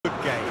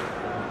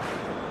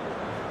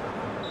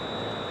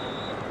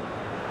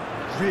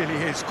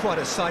really is quite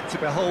a sight to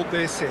behold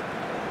this. It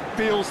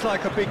feels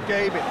like a big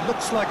game, it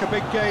looks like a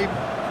big game.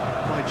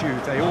 Mind you,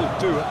 they all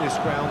do at this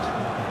ground.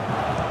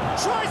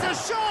 Tries a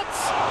shot!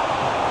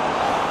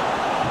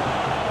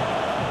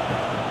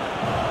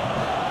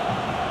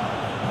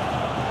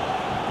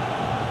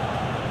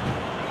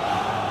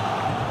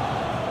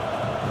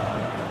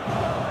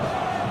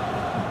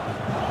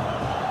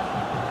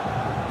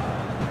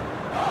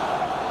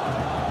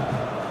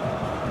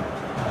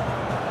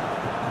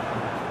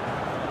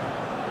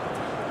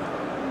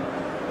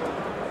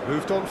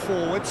 Moved on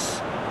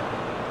forwards.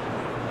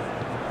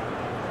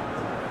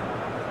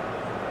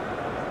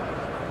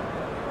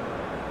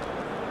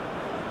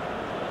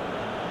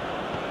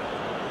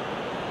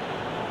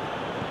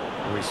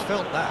 Oh, he's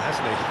felt that,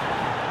 hasn't he?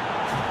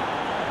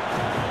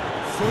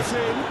 Foot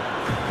in.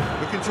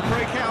 Looking to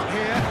break out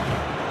here.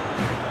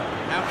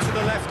 Out to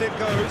the left it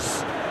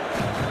goes.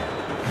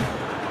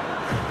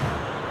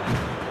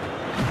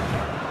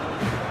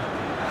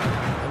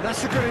 And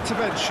that's a good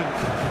intervention.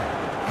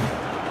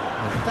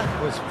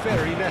 That was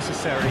very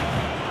necessary.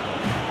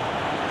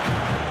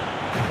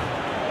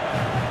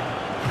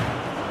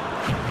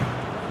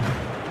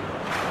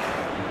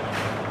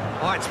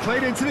 Oh, it's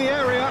played into the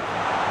area.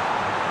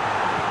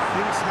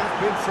 Things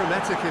have been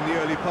frenetic in the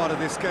early part of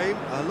this game.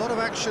 A lot of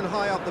action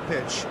high up the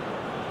pitch.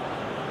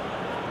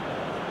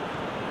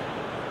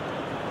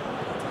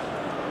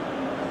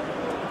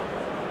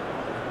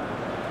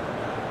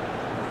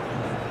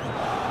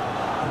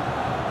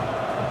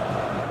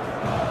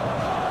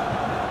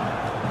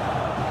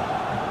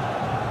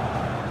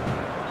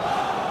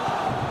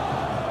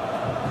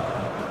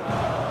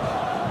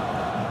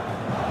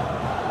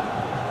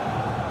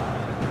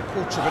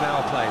 Quarter of an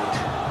hour played.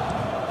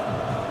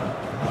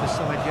 The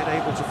side yet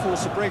able to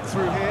force a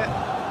breakthrough here.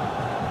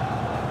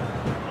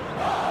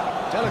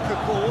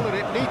 Delicate ball, and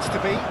it needs to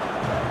be.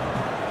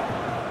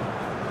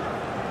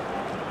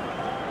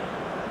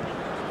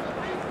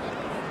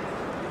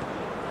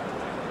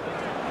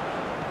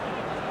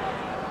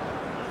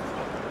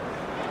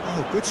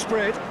 Oh, good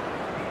spread.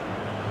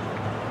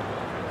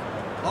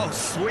 Oh,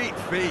 sweet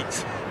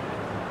feet.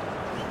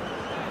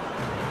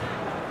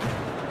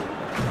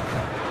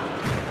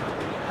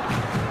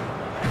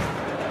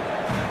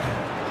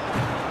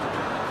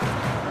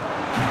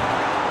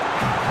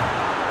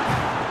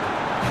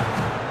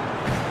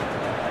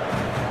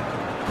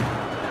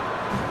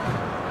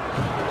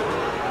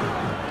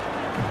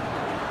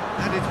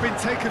 Been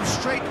taken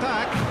straight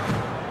back.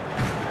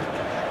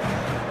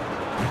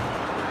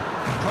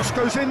 Cross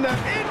goes in there.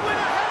 In with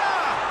a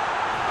header!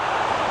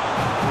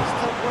 He's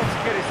done well to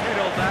get his head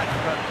on that,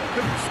 but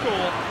couldn't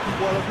score.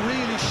 Well, it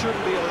really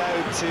shouldn't be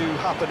allowed to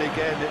happen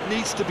again. It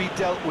needs to be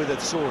dealt with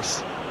at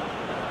source.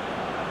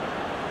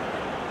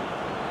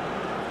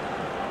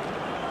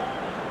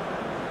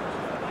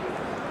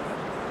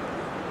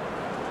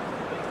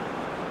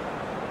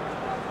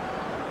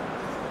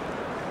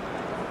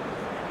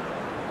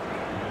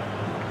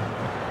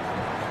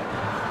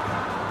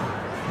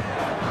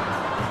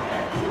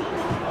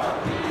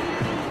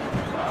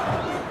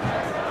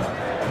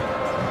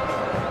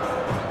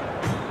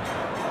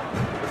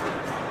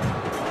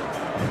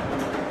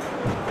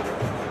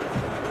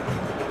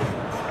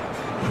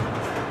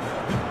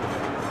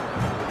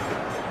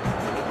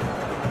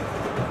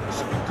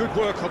 Good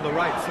work on the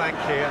right flank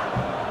here.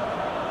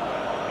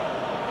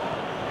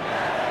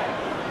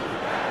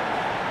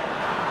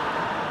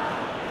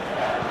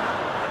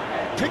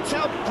 Picked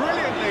out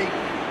brilliantly.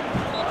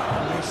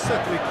 He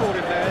certainly caught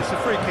him there. It's a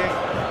free kick.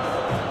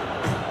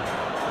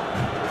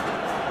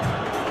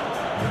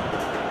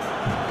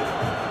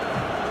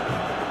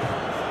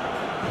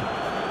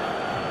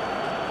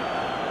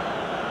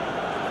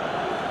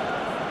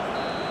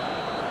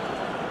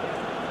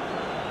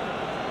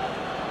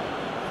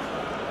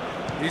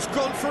 He's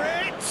gone for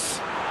it!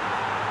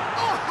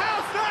 Oh,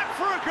 how's that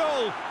for a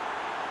goal?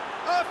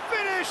 A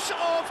finish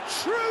of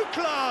true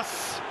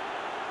class!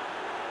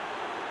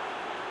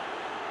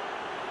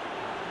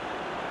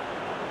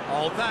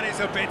 Oh, that is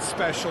a bit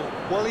special.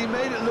 Well, he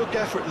made it look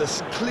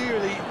effortless.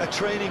 Clearly a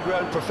training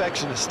ground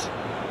perfectionist.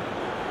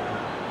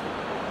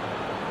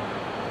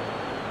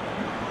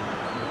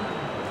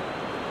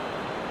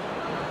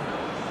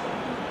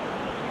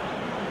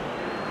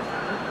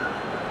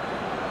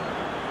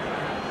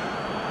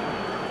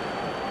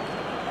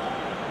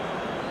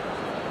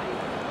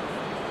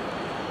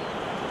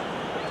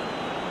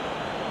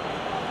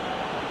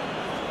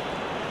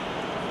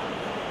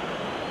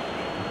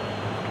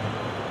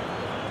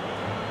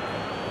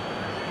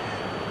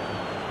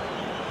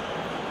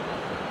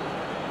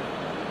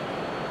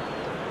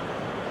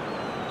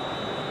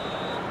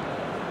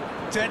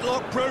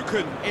 Deadlock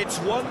broken, it's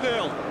 1-0.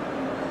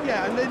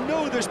 Yeah, and they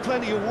know there's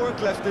plenty of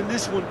work left in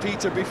this one,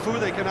 Peter, before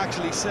they can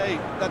actually say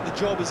that the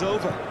job is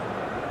over.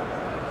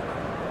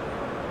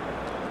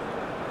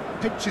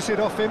 Pinches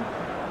it off him.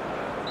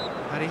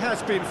 And he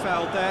has been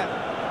fouled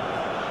there.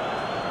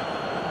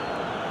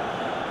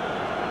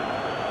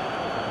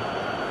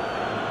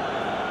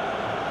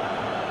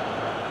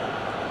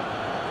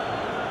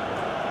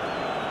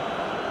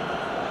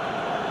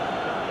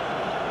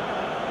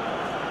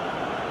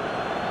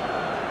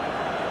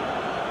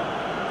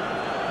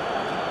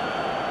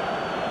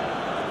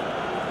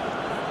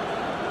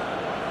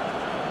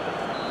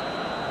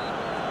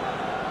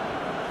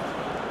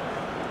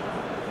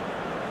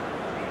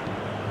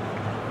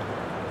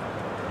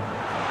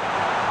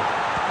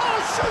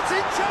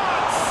 fighting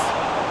chance!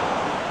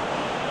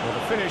 Well,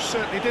 the finish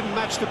certainly didn't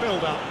match the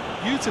build-up.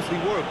 Beautifully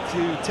worked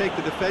to take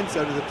the defence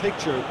out of the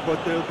picture,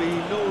 but there'll be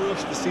no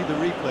rush to see the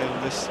replay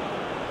on this.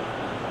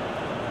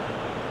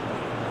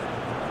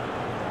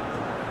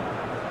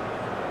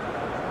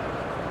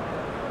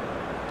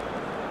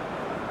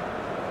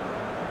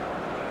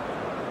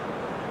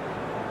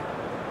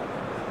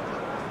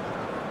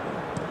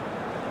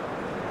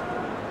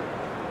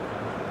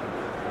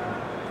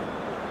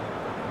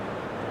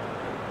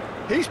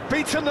 He's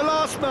beaten the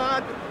last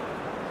man.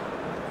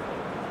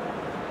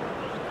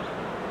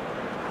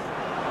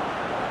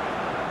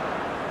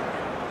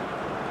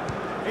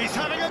 He's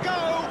having a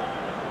go.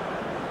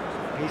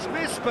 He's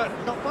missed, but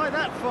not by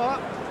that far.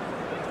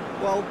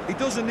 Well, he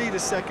doesn't need a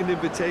second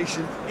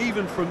invitation,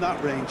 even from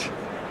that range.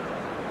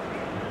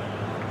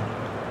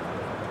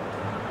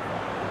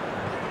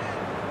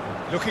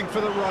 Looking for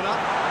the runner.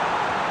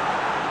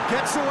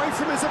 Gets away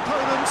from his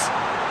opponent.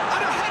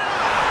 And a header!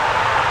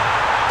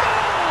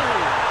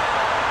 Goal!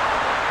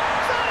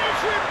 That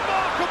is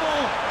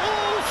remarkable!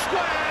 All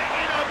square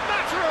in a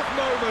matter of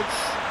moments.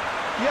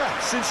 Yeah,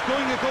 since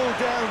going a goal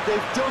down,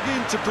 they've dug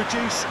in to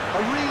produce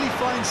a really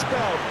fine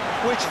spell,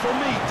 which for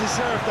me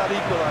deserved that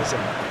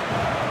equaliser.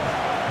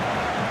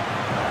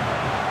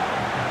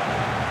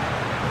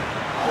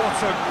 What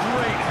a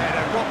great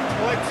header, got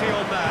plenty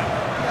on that.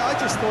 Yeah, I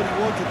just thought he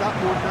wanted that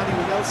more than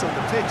anyone else on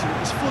the pitch, and it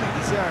was fully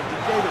deserved. He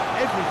gave it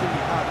everything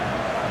he had.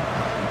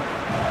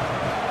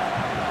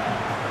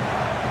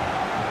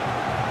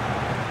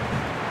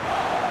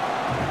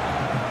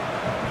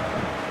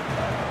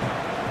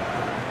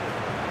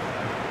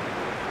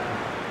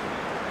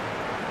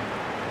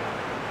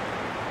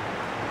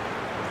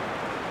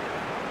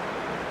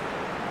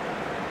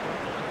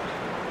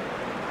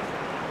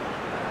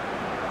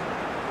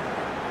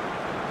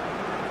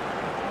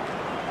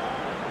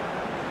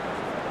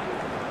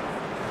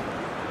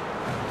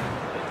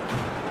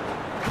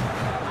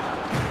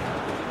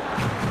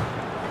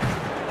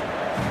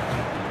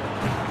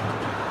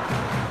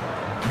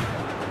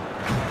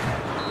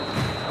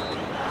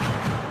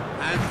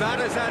 That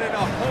has added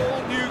a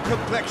whole new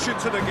complexion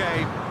to the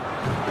game.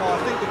 Oh, I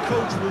think the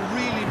coach will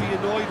really be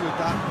annoyed with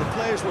that. The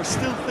players were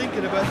still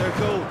thinking about their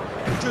goal.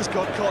 They just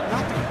got caught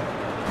napping.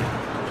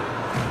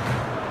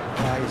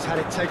 He's had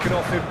it taken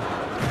off him.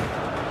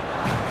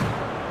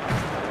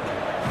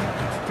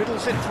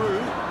 Fiddles it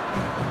through.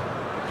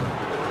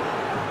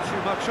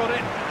 Too much on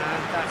it,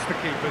 and that's the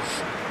keeper's.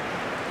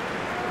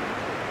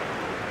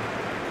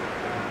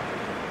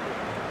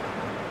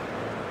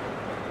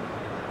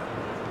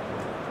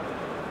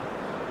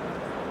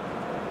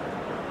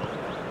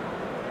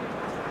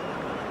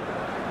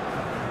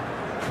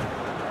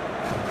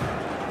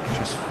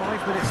 Just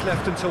 5 minutes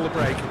left until the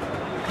break.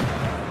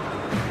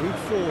 Move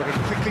forward,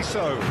 and quickly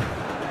so.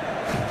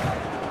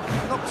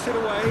 Knocks it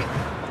away.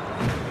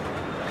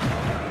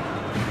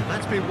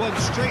 That's been won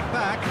straight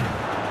back.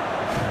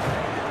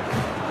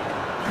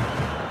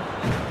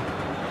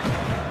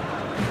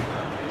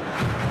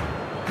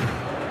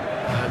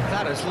 And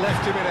that has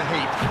left him in a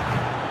heap.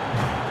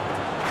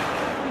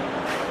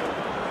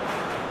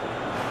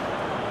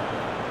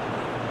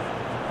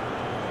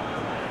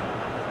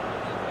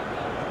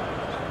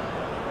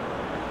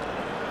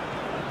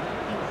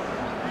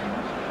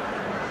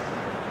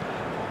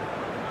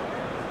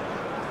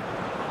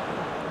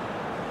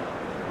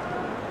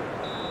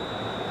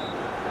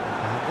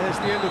 There's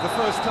the end of the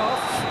first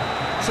half.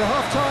 So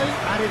half-time,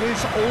 and it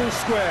is all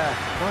square.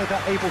 Neither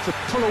able to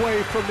pull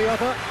away from the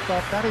other,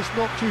 but that is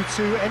not due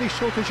to any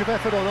shortage of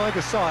effort on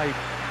either side.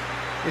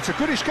 It's a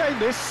goodish game,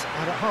 this,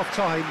 and at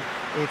half-time,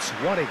 it's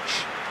 1 each.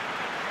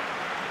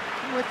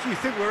 What do you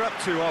think we're up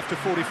to after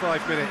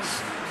 45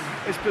 minutes?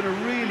 It's been a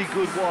really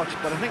good watch,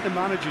 but I think the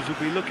managers will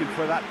be looking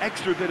for that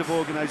extra bit of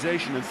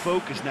organisation and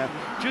focus now,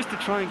 just to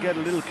try and get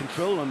a little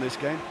control on this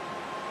game.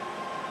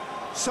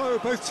 So,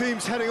 both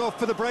teams heading off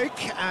for the break.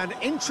 An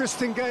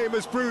interesting game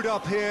has brewed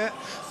up here,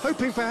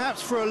 hoping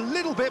perhaps for a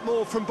little bit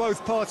more from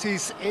both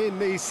parties in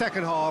the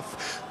second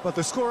half, but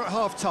the score at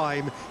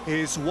half-time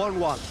is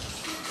 1-1.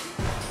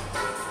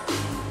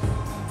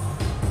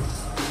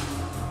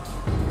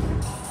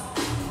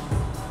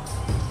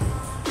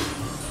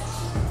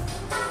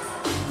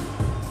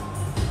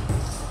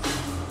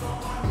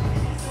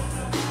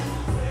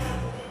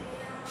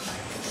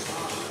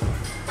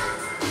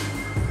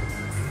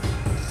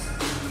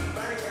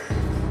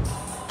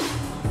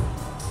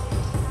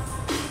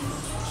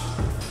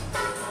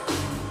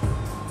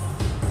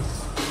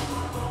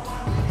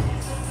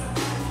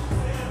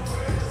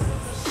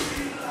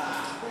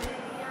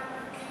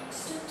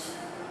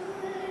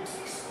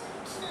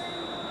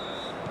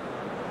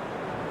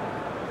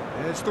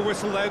 There's the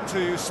whistle then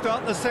to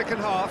start the second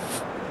half.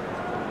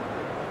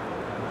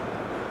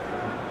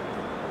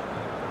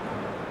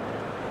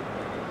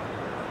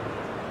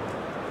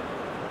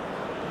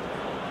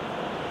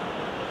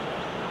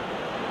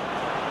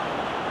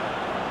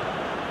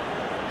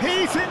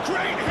 He's in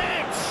great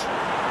hit!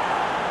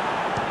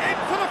 In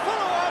for the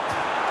follow-up!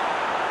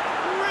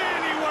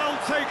 Really well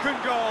taken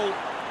goal.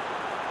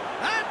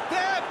 And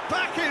they're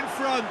back in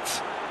front.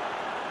 Excellent!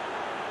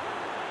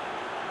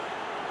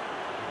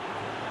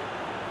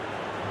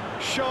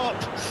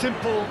 Sharp,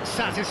 simple,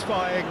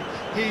 satisfying.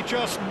 He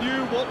just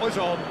knew what was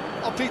on.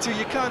 Oh, Peter,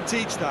 you can't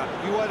teach that.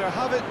 You either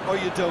have it or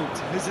you don't.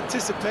 His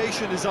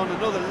anticipation is on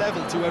another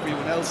level to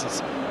everyone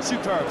else's.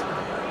 Superb.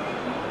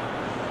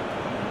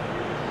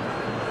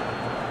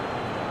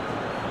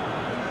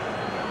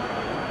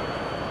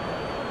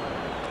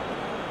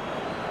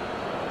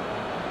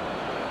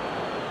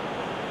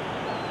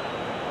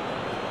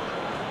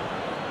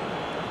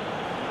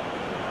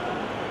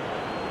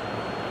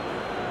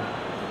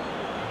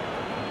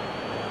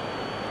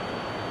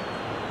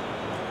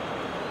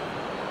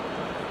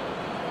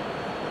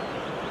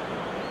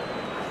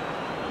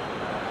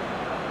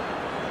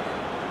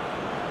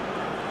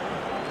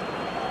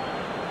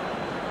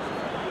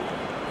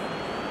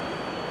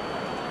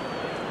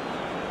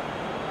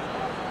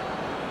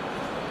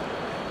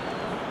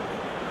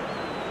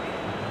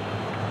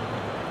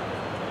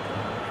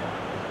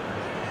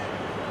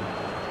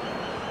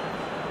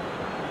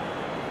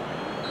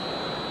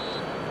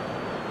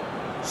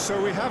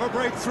 So we have a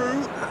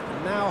breakthrough.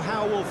 Now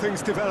how will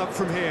things develop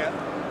from here?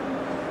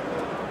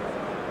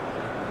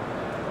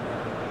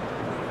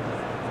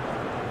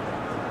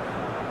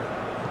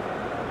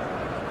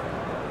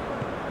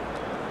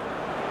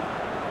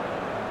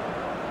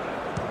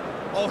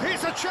 Oh,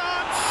 here's a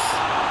chance!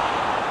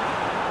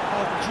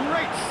 A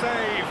great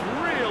save,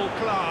 real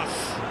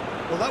class.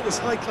 Well, that was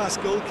high-class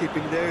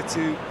goalkeeping there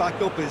to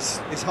back up his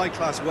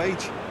high-class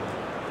wage.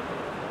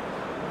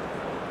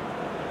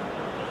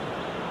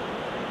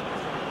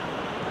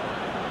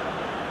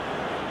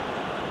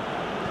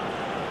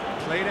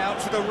 Played out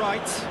to the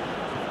right.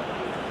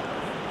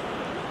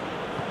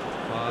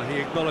 Well, he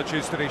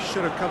acknowledges that he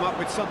should have come up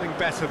with something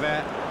better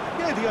there.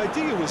 Yeah, the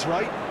idea was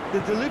right. The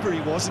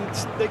delivery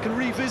wasn't. They can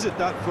revisit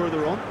that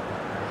further on.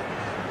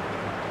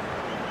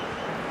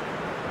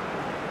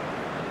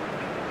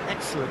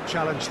 Excellent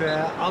challenge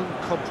there,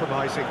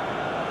 uncompromising.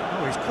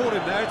 Oh, he's caught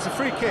him there, it's a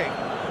free kick.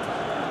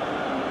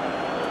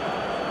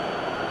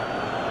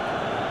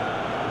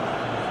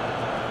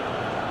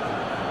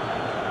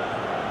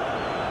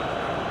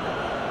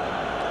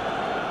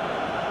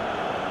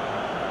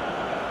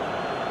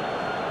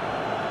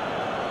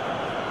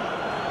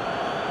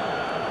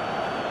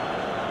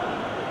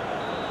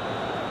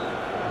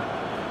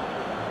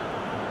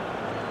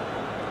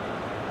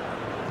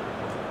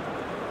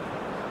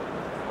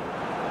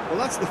 Well,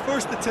 that's the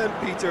first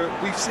attempt, Peter,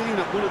 we've seen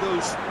at one of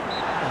those.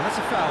 Oh, that's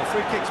a foul.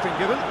 Free kick's been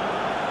given.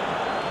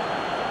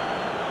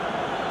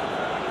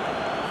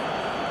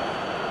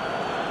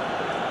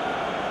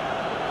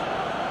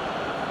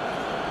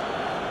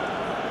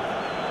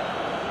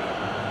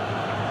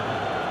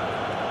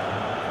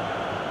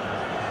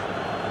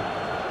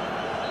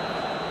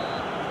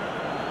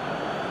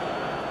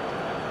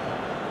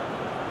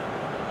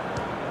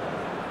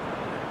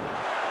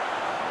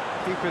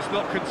 Keeper's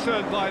not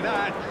concerned by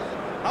that.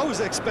 I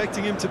was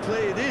expecting him to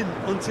play it in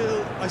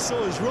until I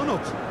saw his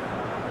run-up.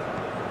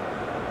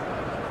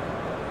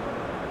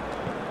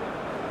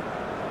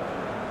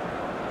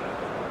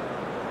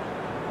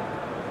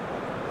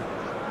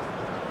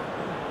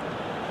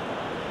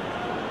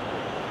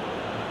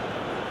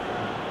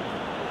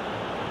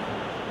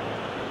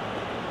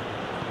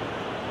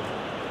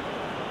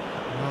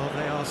 Well,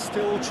 they are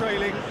still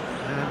trailing,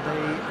 and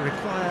they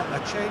require a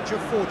change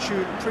of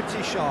fortune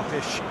pretty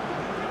sharpish.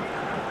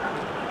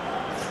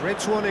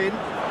 Threads one in.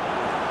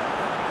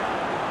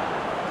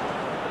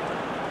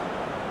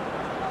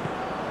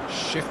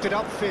 Shifted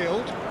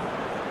upfield.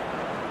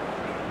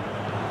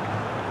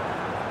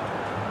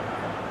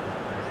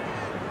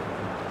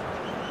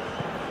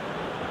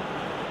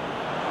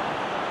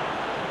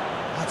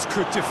 That's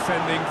good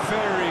defending,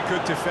 very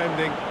good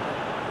defending.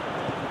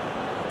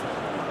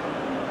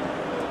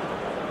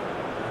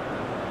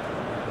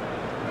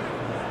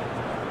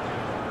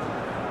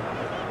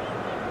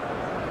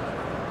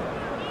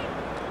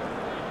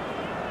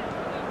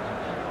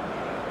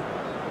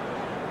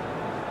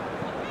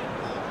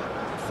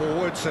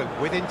 Forwards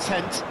and with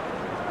intent.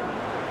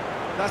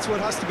 That's what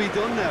has to be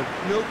done now,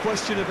 no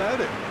question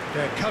about it.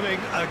 They're coming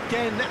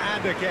again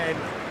and again.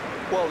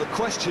 Well, the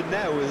question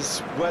now is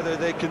whether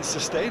they can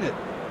sustain it.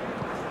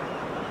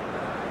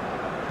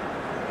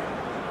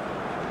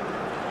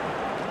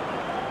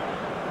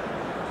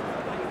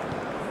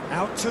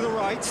 Out to the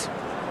right.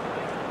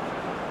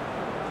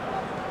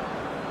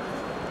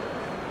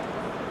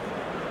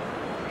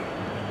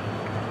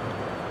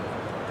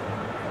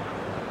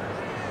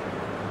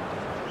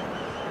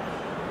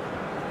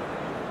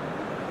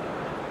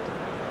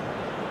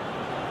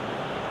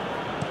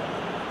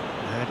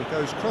 And he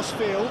goes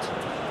cross-field.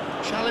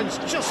 Challenge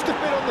just a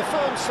bit on the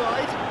firm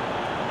side.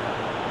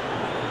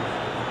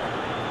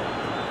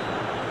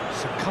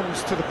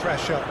 Succumbs to the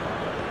pressure.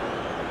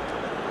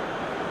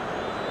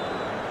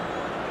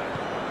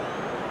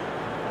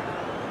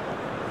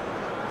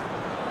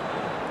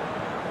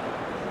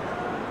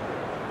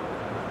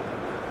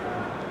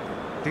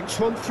 Thinks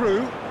one through.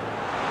 Bit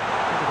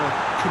of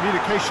a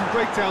communication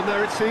breakdown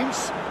there, it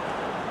seems.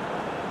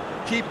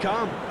 keep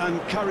calm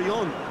and carry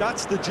on.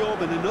 That's the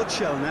job in a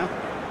nutshell now.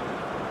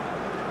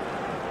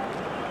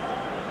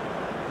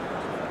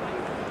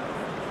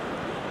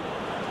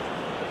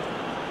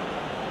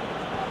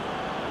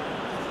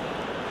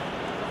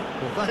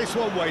 Well, that is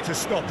one way to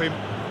stop him.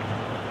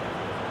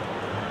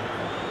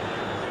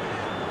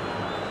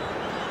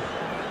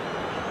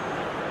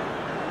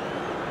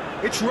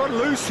 It's run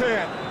loose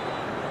here.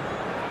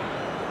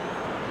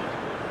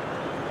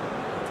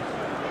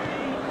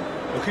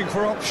 Looking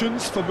for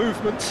options for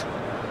movement.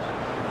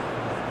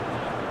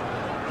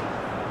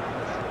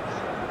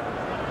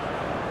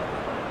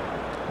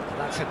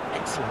 That's an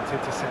excellent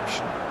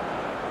interception.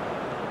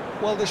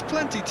 Well, there's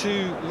plenty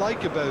to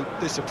like about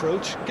this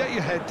approach. Get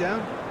your head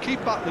down, keep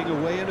battling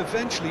away, and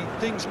eventually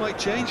things might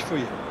change for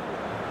you.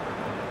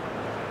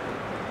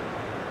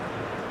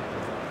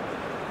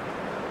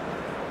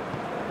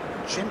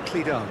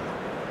 Gently done.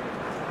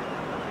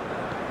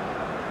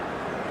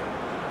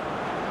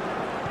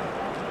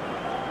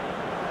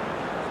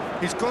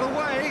 He's got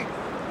away.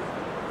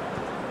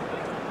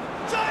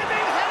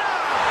 Diving header!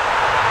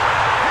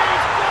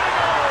 He's got a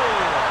goal!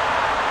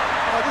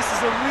 Oh, this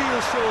is a real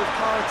show of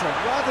character.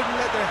 Rather than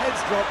let their heads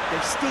drop,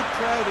 they've stood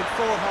proud and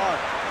fought hard.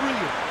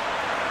 Brilliant.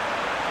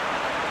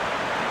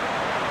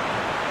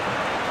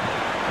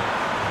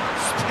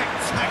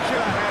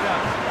 Spectacular header.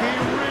 He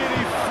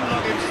really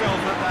flung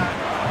himself at that.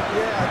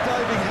 Yeah, a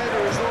diving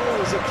header is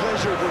always a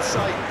pleasurable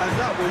sight, and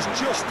that was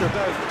just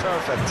about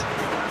perfect.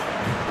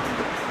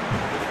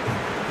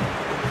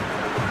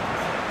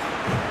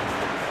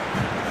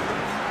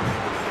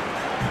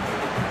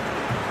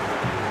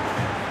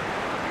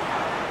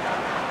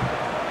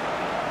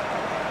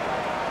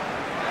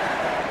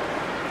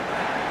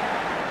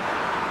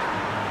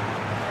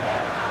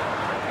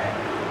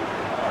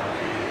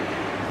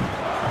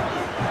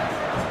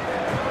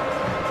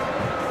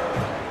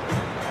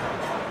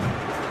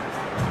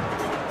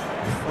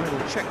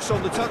 Checks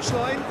on the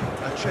touchline,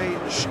 a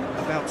change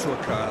about to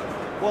occur.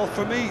 Well,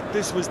 for me,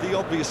 this was the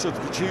obvious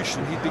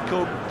substitution. He'd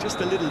become just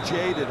a little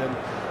jaded, and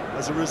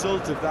as a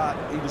result of that,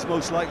 he was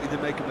most likely to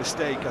make a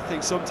mistake. I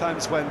think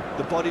sometimes when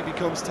the body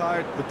becomes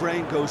tired, the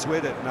brain goes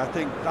with it, and I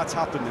think that's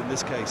happened in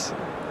this case.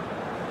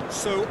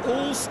 So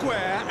all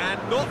square, and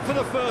not for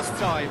the first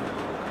time.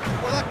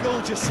 Well, that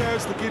goal just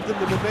serves to give them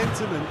the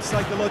momentum and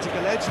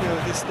psychological edge now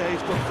at this stage,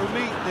 but for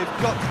me,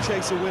 they've got to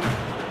chase a winner.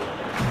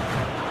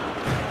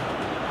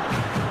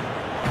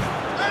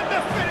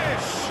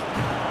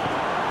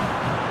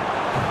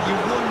 You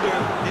wonder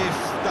if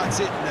that's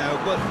it now,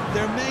 but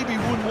there may be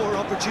one more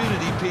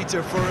opportunity,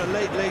 Peter, for a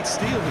late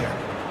steal here.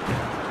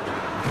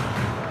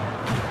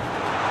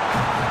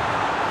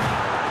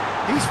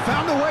 He's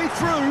found a way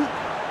through.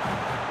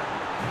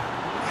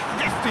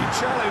 Nifty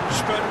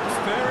challenge, but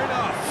fair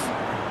enough.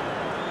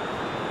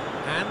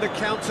 And the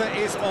counter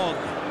is on.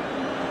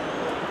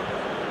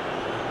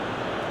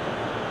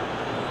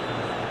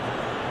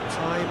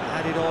 Time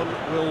added on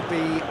will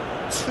be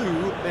 2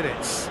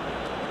 minutes.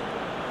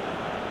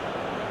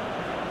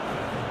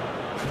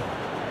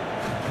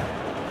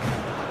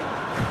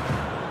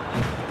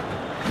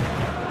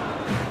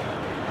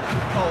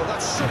 Oh,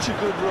 that's such a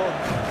good run.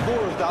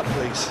 More of that,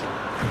 please.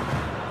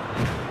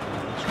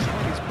 He's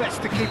trying his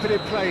best to keep it in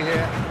play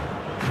here.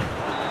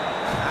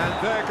 And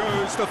there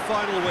goes the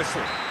final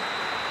whistle.